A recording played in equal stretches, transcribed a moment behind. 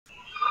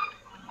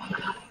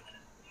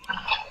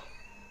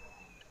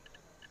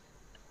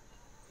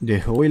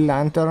The oil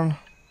lantern.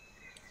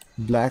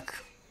 Black.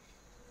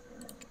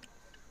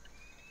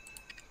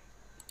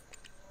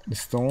 The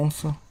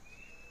stones.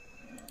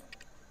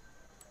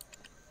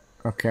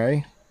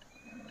 Okay.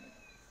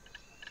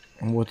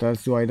 And what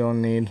else do I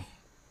don't need?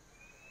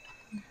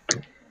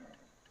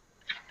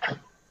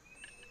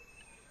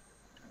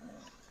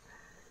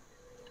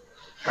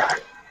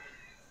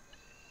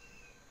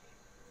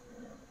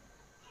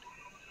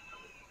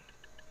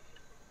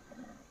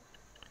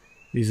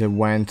 This is a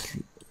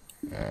went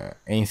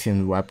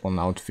ancient weapon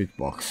outfit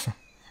box.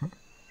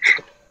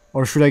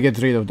 Or should I get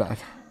rid of that?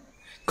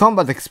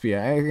 Combat XP,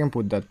 I can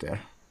put that there.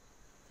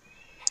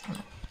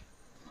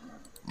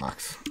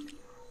 Max.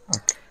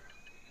 Okay.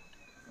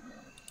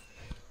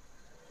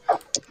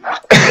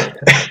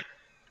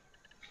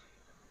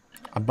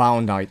 A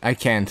bound out. I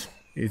can't.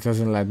 It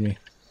doesn't let me.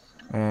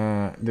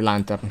 The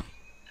lantern.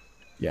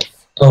 Yes.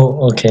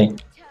 Oh, okay.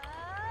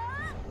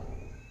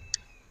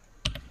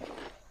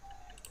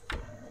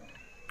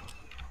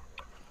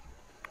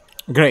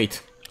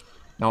 Great.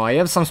 Now I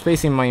have some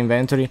space in my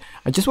inventory.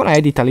 I just want to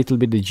edit a little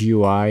bit the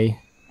GUI.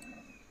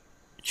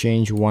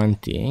 Change one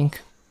thing.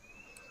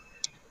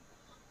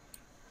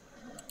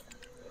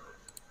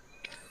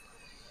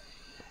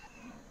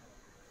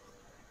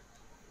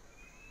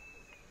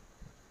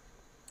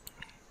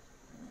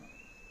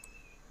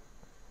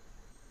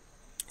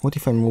 What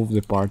if I move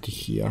the party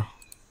here?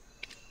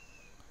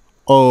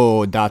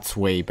 Oh, that's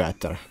way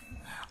better.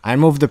 I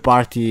move the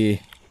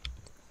party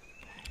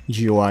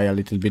GUI a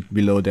little bit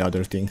below the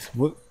other things.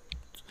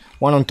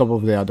 One on top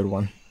of the other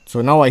one.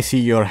 So now I see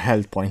your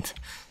health point.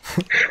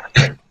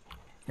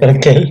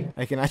 Okay.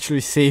 I can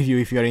actually save you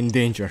if you're in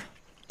danger.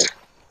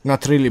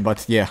 Not really,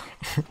 but yeah.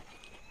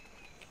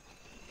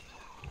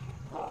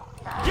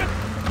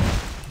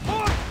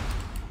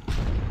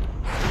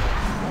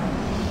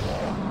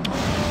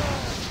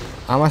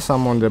 I'ma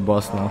summon the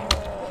boss now.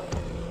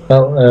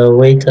 Well,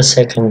 wait a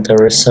second,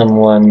 there is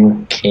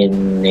someone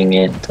killing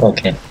it.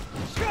 Okay.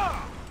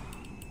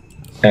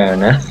 Fair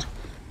enough.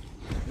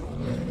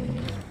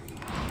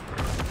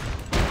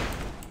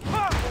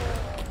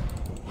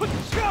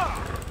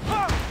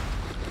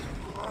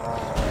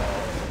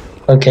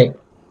 Okay,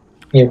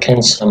 you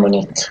can summon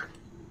it.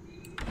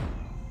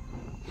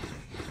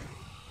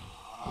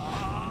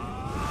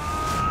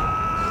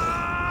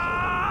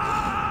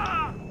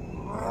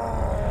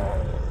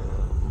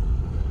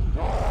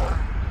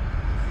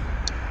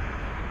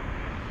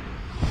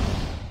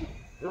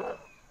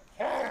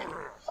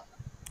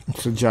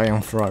 It's a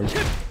giant frog.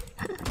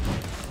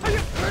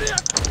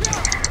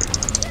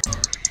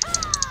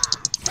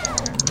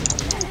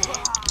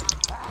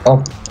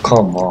 Oh,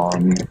 come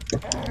on.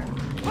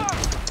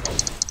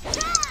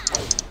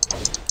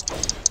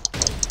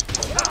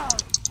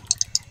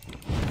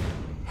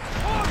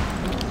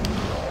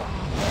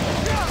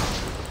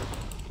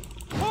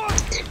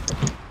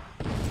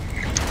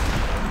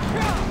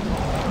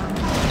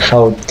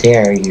 How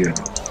dare you?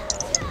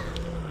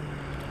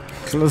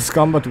 Close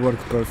combat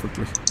worked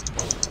perfectly.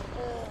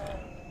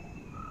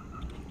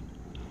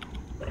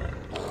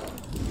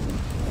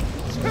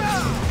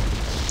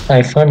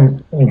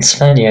 It's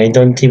funny, I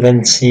don't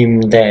even see him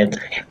dead.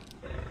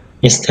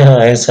 He still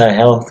has a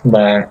health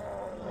bar.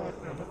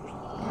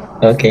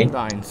 Okay.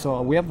 Fine.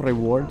 So we have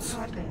rewards.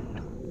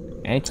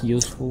 Ain't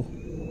useful.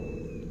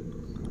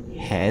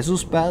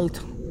 Jesus belt.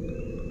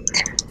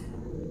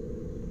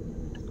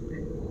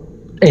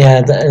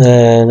 Yeah,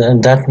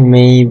 that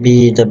may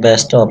be the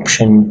best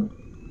option.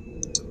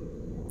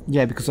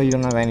 Yeah, because I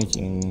don't have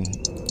anything.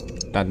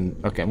 That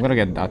okay. I'm gonna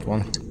get that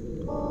one.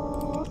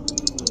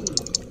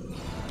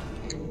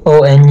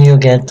 Oh, and you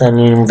get an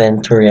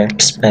inventory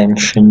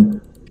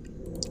expansion.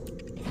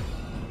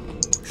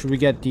 Should we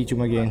get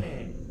Titium again?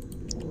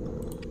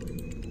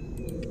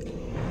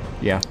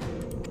 Yeah.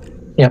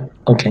 Yeah,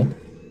 okay.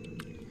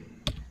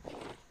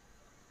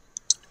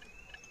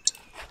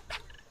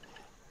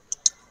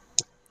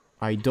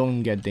 I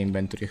don't get the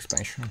inventory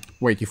expansion.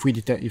 Wait, if I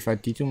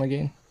Titium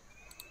again?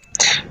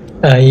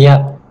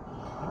 Yeah.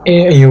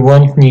 You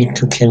won't need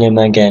to kill him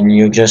again.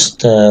 You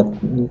just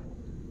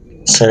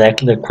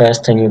select the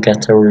quest and you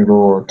get a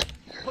reward.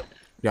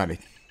 Got it.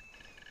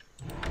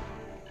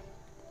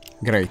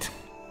 Great.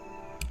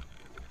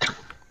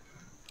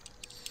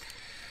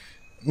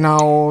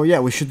 Now, yeah,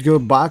 we should go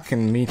back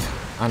and meet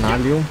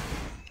Analium.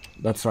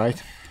 That's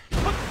right.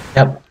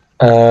 Yep.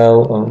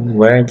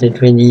 Where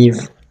did we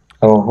leave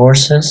our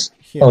horses?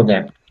 Here. Oh,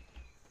 there.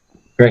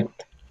 Great.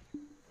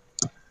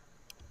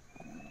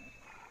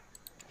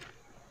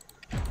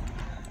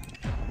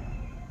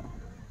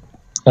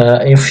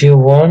 If you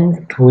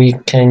want, we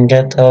can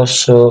get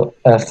also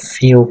a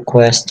few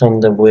quests on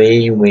the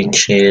way,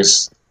 which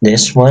is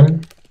this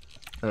one.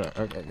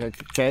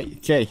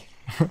 Okay.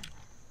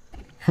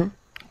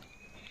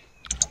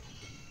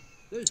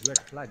 Those red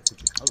flags at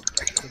the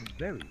coast are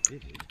very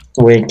vivid.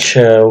 Which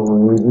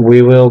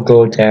we will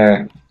go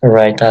there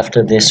right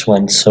after this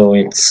one, so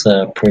it's This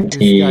guy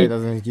pretty...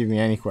 doesn't give me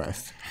any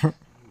quest.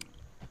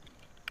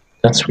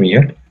 That's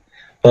weird.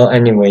 Well,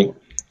 anyway,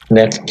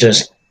 let's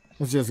just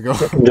Let's just go.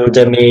 Do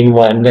the main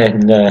one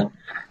and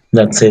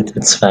that's it,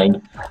 it's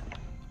fine.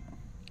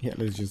 Yeah,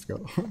 let's just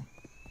go.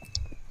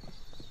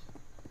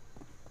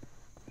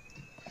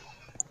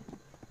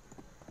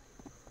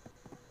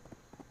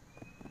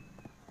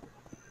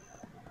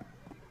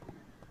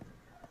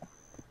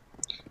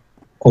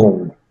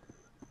 Oh.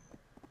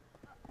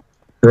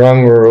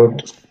 Wrong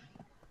road.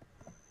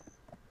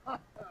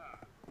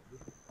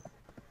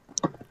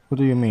 What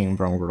do you mean,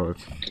 wrong road?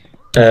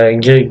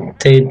 You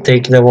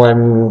take the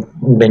one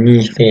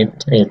beneath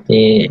it.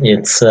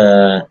 It's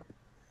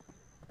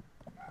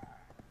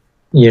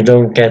you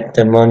don't get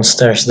the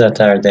monsters that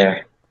are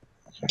there,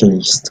 at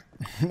least.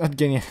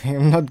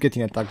 I'm not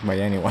getting attacked by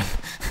anyone.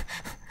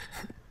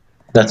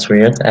 That's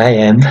weird. I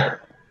am.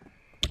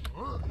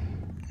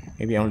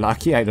 Maybe I'm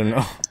lucky, I don't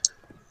know.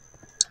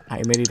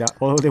 I made it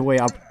all the way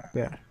up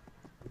there.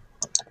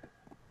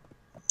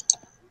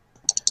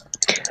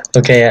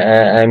 Okay,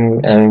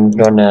 I'm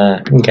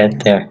gonna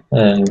get there.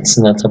 It's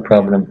not a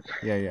problem.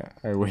 Yeah,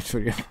 I'll wait for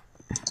you.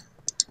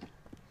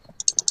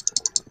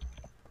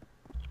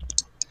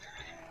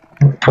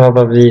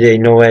 Probably they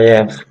know I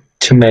have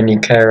too many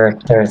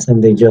characters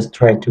and they just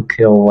try to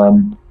kill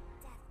one.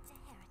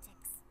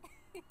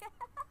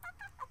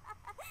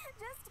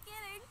 Just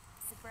kidding.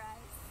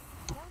 Surprise.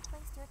 Don't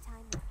waste your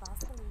time with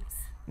false beliefs.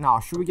 Now,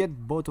 should we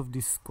get both of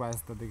these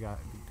quests that the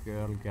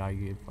girl guy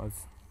gave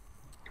us?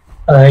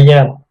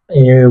 Yeah,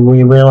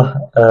 we will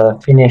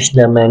finish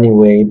them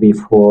anyway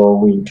before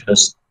we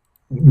just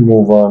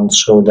move on,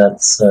 so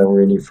that's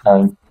really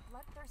fine.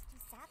 Bloodthirsty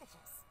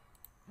savages.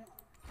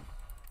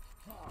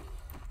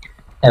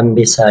 And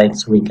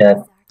besides, we get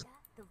Zarka,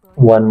 the Lord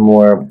one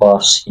more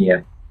boss here,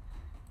 and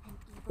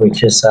evil.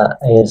 which is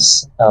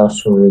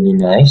also really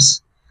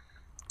nice.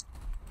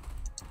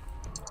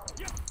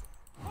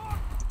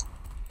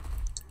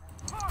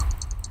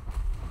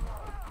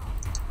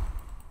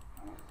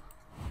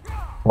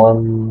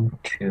 One,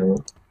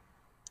 two,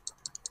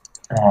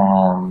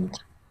 and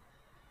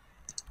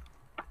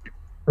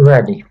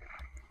ready.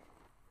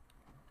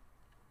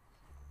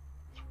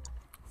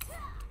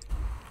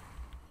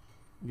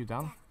 You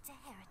done? To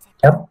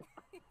heretic. Yep.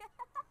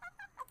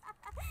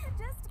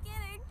 Just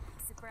kidding.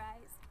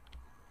 Surprise.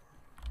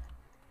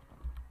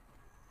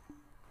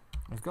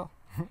 Let's go.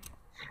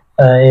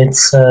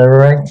 It's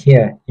right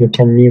here. You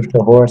can leave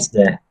the horse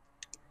there.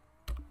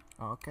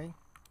 Okay.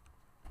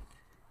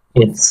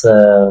 It's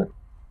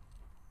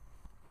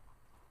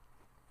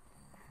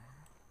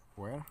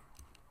Where?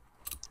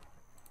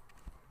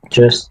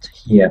 just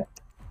here.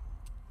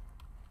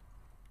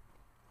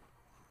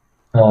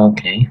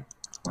 Okay.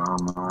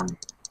 Come on.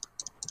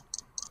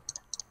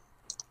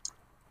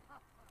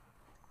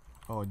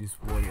 Oh, this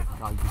warrior.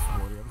 All these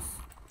warriors.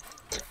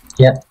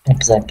 Yeah,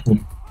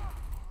 exactly.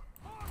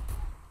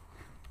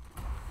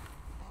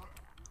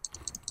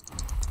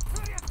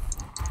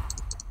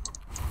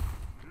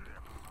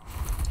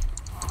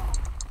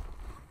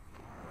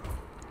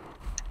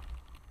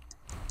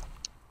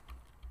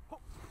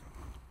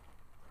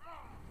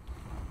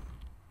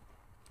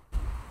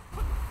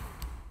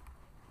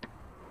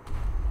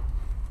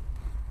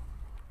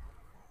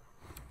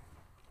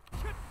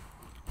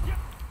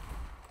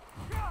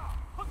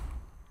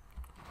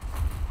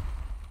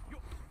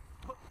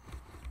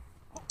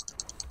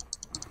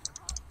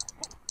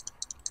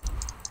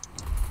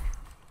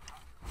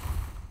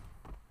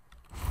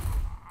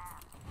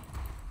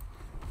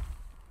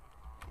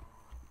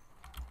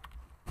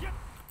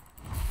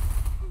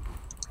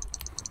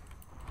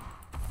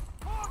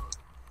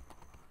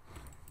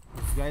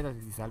 This guy that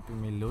is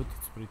helping me loot,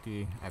 it's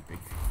pretty epic.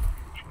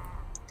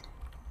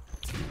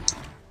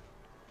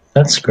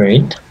 That's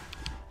great.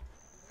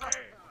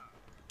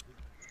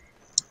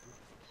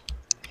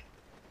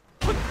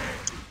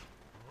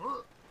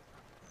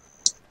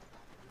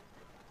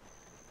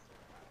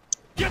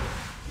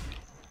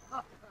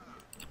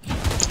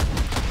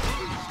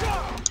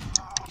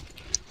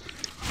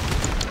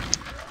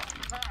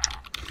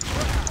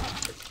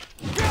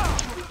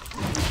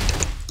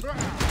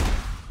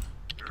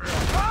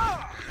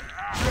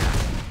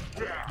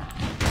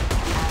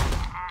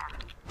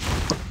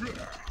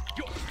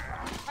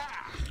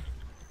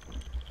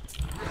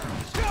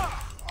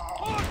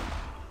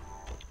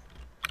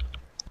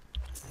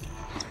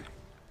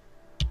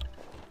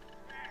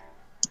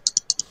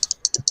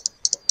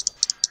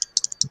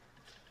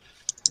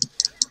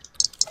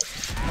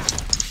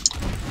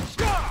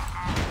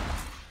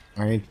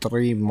 I need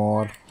 3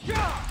 more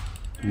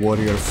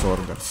warrior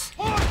soldiers.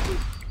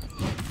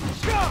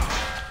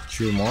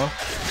 2 more.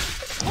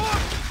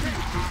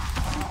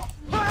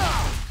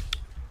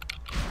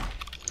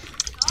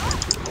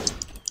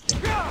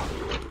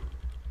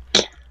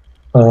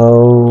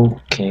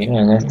 Okay,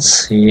 and let's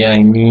see.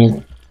 I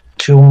need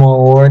 2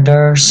 more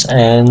orders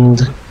and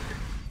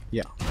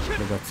Yeah,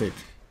 but that's it.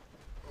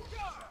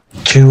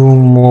 2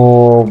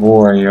 more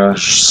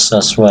warriors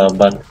as well,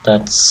 but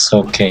that's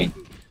okay.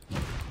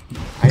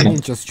 I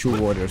need just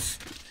 2 warriors.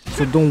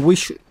 So don't we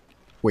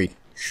wait,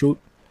 shoot.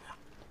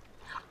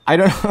 I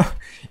don't know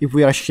if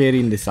we are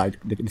sharing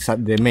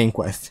the main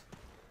quest.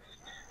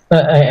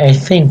 I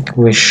think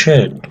we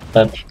should,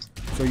 but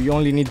So you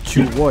only need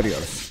 2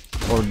 warriors,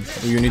 or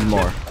you need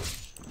more?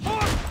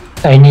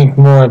 I need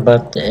more,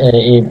 but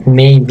it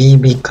may be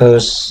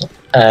because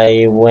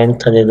I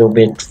went a little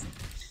bit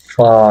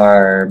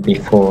far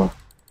before,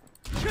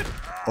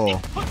 Oh,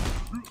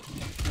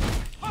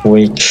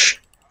 which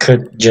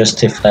could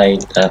justify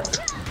that.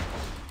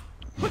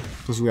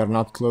 because we are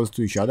not close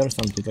to each other,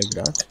 something like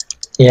that.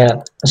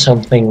 Yeah,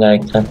 something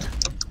like that.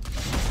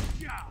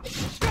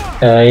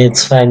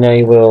 It's fine,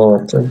 I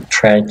will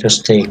try to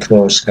stay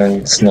closer,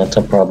 it's not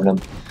a problem.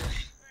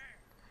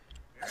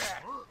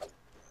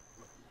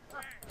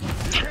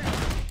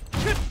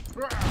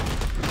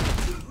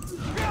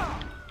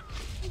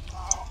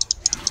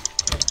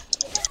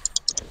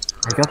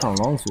 I got a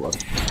longsword.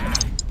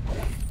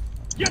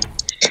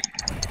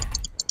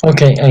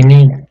 Okay, I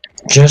need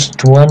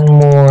just one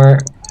more.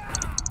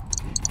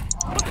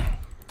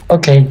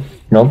 Okay,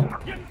 nope.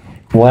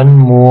 One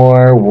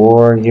more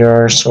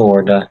warrior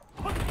sword.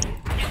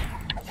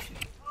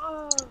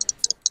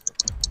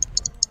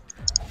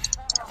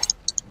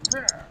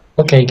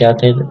 Okay,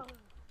 got it.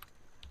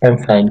 I'm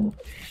fine.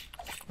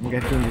 I'm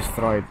getting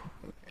destroyed.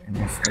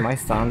 Am I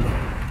stunned?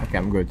 Okay,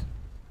 I'm good.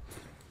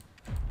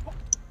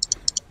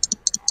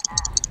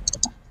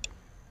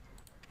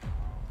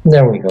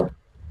 There we go.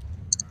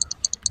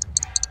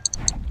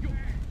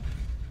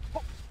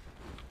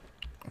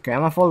 Okay,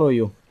 I'ma follow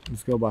you.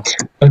 Let's go back.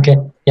 Okay,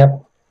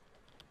 yep.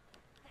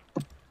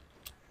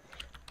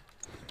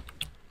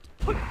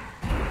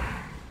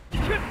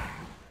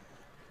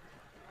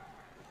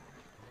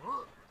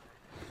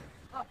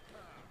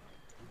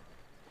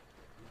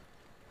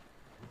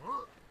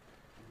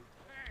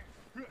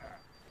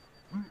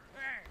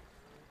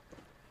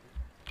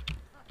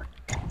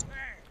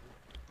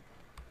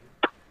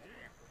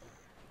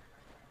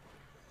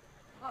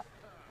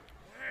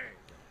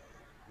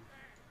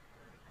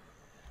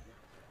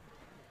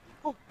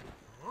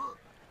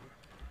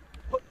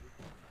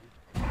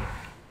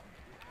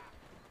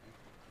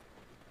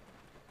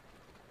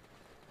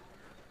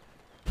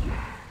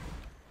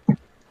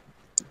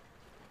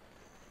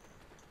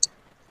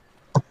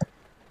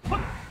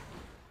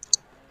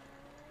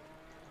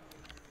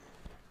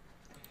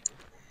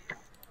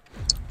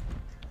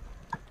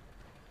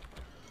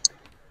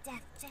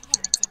 Death to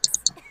heretics.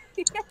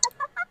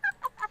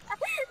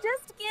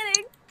 Just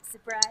kidding.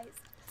 Surprise.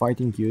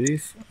 Fighting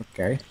cuties?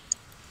 Okay.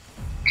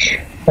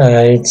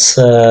 It's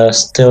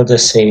still the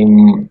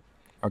same,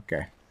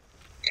 Okay.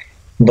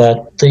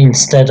 but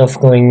instead of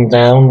going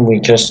down, we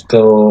just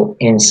go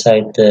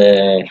inside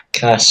the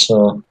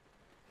castle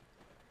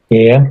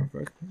here,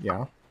 Perfect.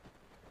 Yeah.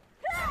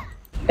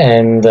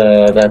 and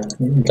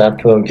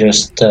that will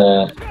just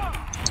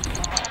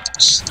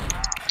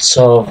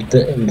solve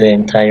the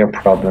entire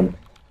problem.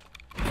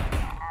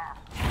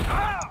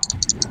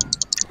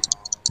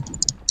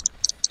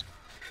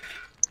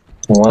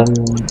 One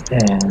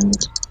and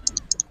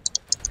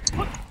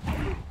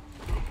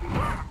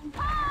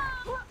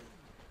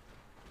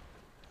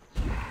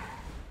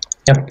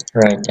yep,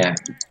 right there.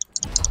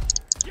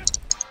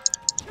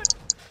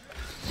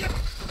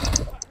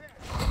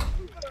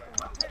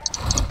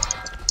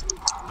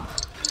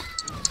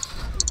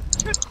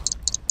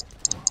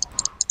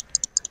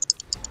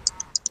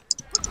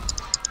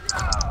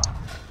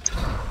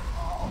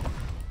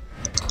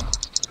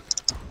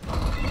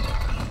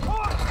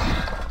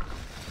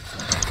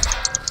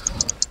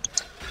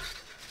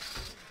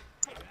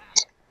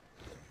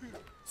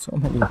 So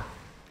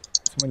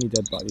many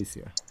dead bodies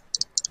here.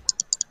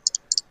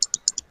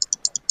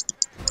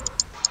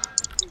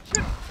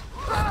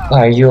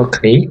 Are you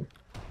okay?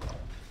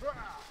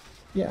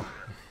 Yeah.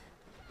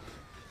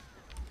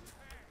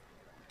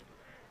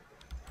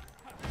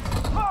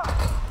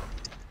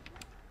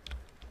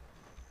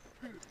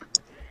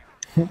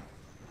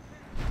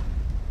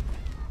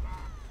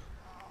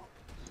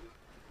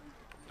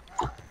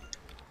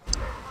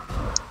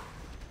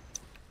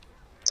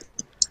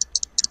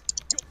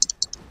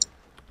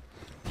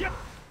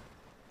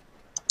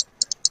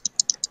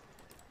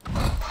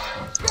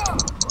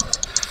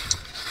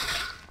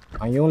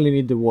 I only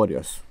need the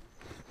warriors.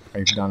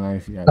 I've done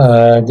anything else.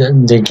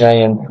 The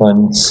giant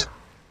ones,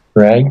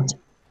 right?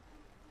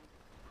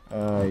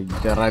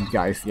 The red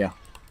guys, yeah.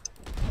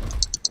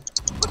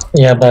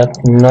 Yeah, but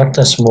not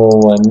the small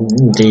one.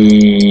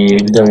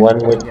 The one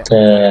with Yeah,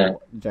 the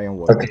giant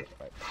warrior. okay.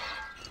 Right.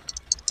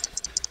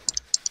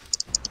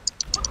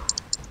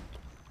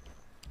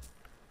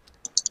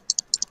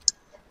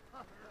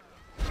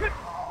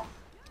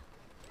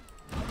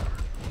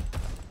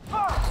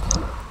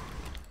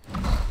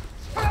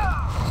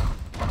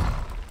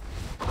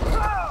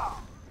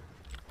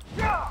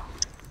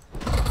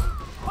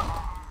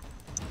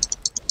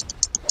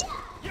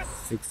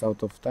 Six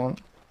out of 10.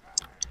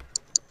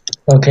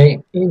 Okay,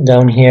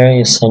 down here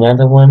is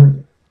another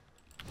one.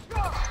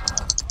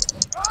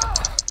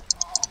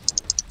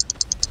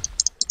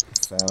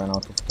 7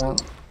 out of 10.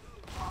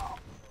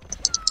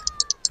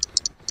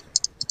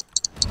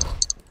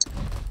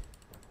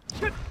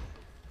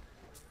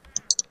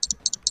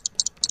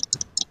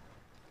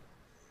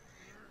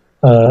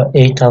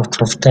 8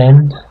 out of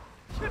 10.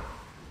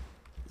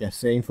 Yeah,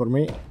 same for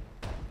me.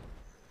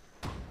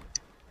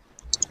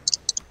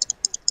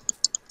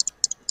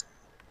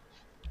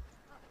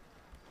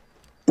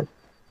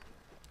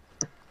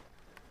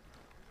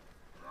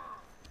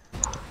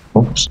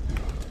 Oops.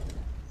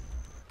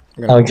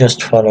 I'm gonna I'll go-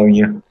 just follow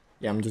you.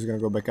 Yeah, I'm just gonna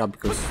go back up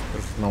because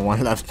there's no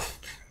one left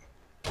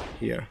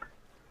here.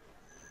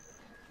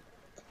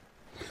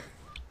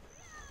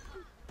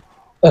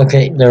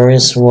 Okay, there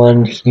is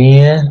one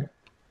here.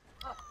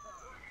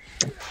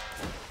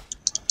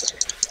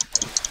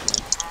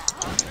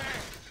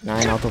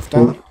 Nine out of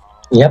 10.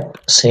 Yep,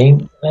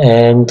 same.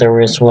 And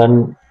there is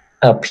one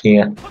up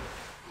here.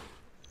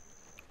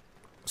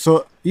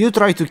 So you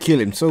try to kill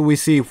him, so we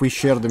see if we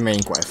share the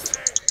main quest.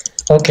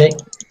 Okay,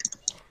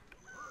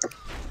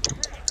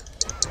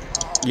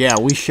 Yeah,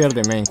 we share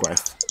the main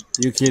quest.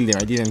 You killed him,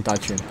 I didn't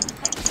touch him.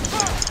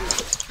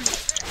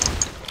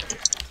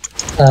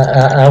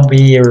 I'll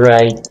be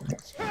right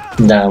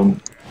down.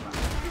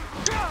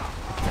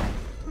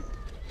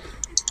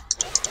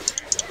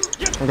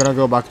 I'm gonna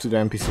go back to the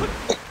NPC.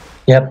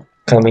 Yep,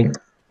 coming.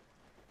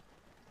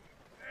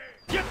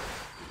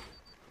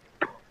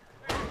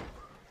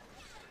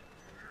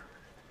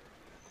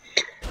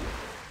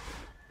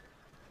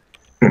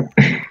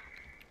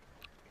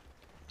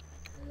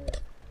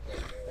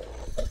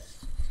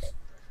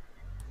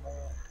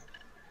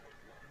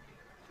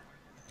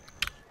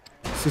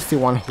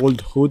 $61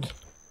 hold hood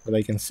that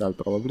I can sell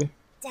probably.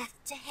 Death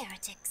to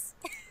heretics.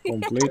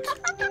 Complete.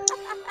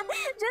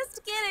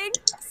 Just kidding.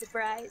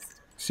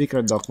 Surprised.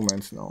 Secret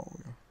documents, no.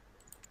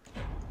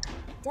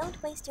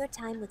 Don't waste your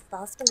time with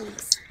false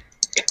beliefs.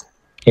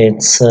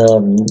 It's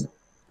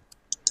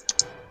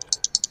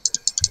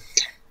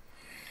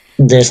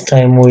this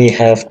time we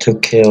have to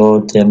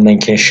kill the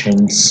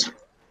magicians.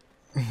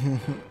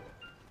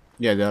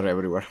 Yeah, they're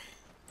everywhere.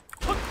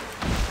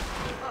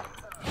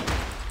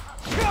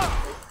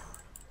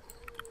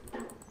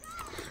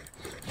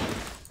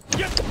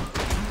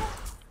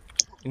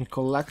 And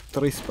collect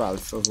 3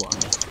 spells as well.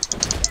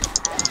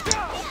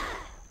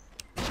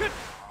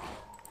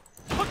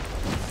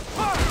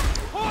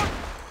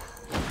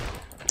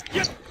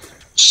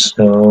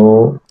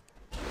 So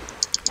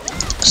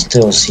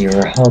still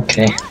 0.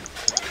 Okay.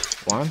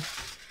 1.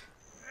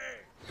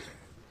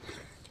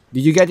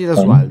 Did you get it as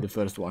One. well, the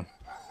first one?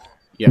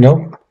 Yeah.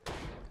 Nope.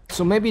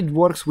 So maybe it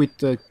works with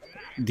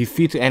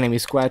defeat enemy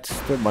squads,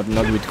 but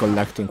not with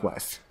collecting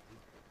quests.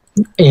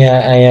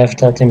 Yeah, I have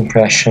that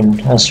impression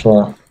as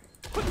well.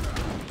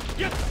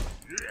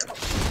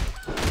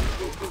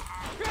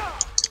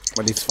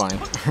 But it's fine.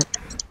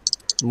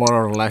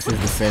 More or less it's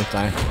the same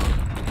time.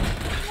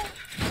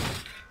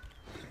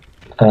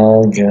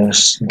 I'll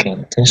just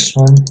get this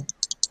one.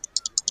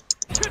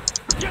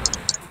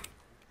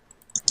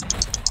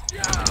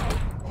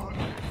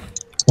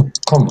 Oh,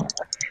 come on.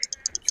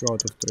 2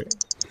 out of 3.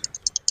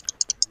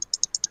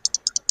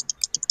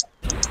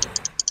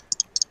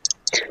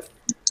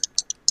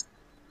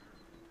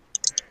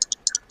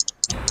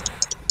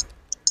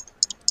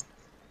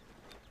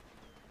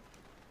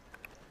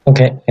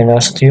 Okay, I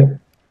lost you.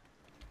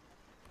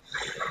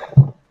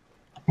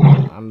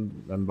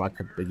 I'm back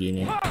at the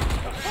beginning.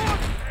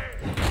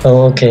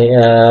 Oh, okay,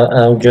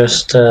 I'll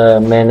just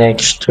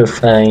manage to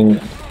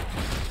find...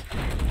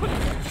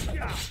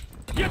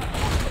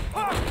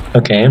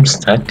 Okay, I'm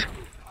stuck.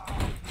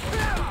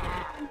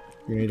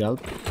 You need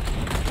help?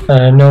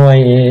 No,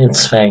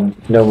 it's fine,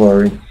 don't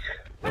worry.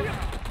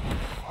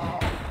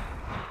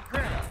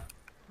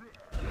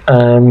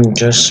 I'm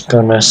just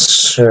gonna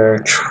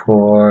search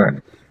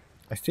for...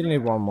 I still need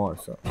one more,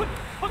 so...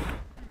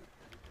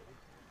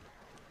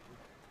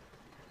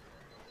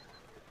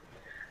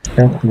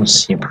 Let me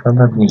see,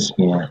 probably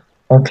here.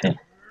 Okay.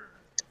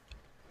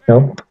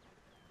 Nope.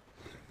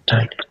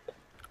 Darn it.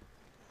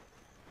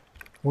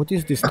 What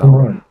is this Come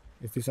tower? on.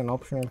 Is this an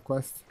optional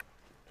quest?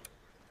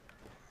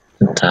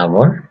 The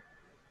tower?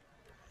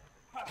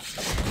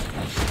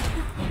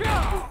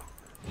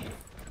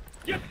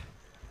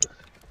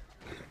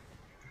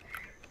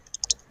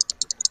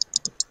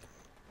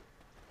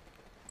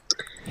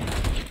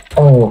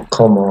 Oh,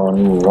 come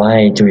on,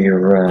 why do you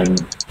run?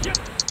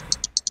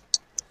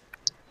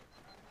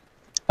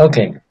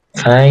 Okay,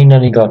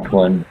 finally got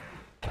one.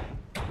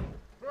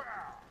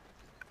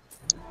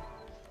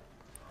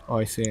 Oh,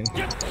 I see.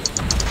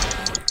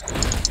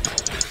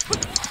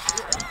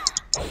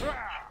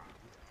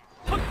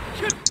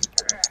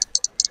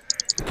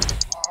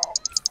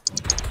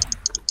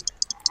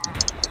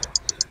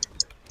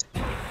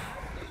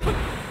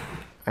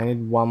 I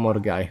need one more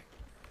guy.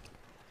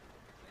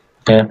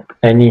 Yeah,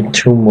 I need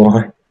 2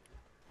 more.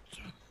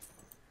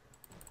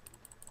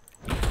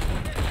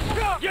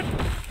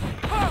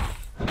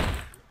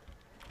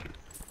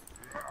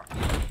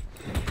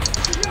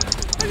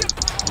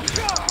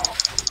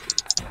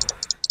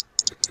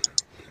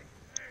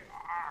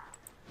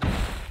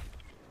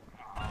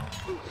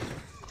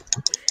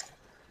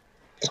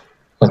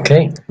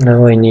 Okay,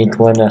 now I need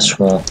one as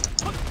well.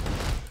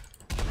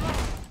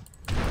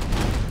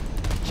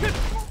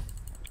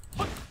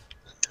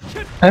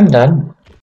 I'm done.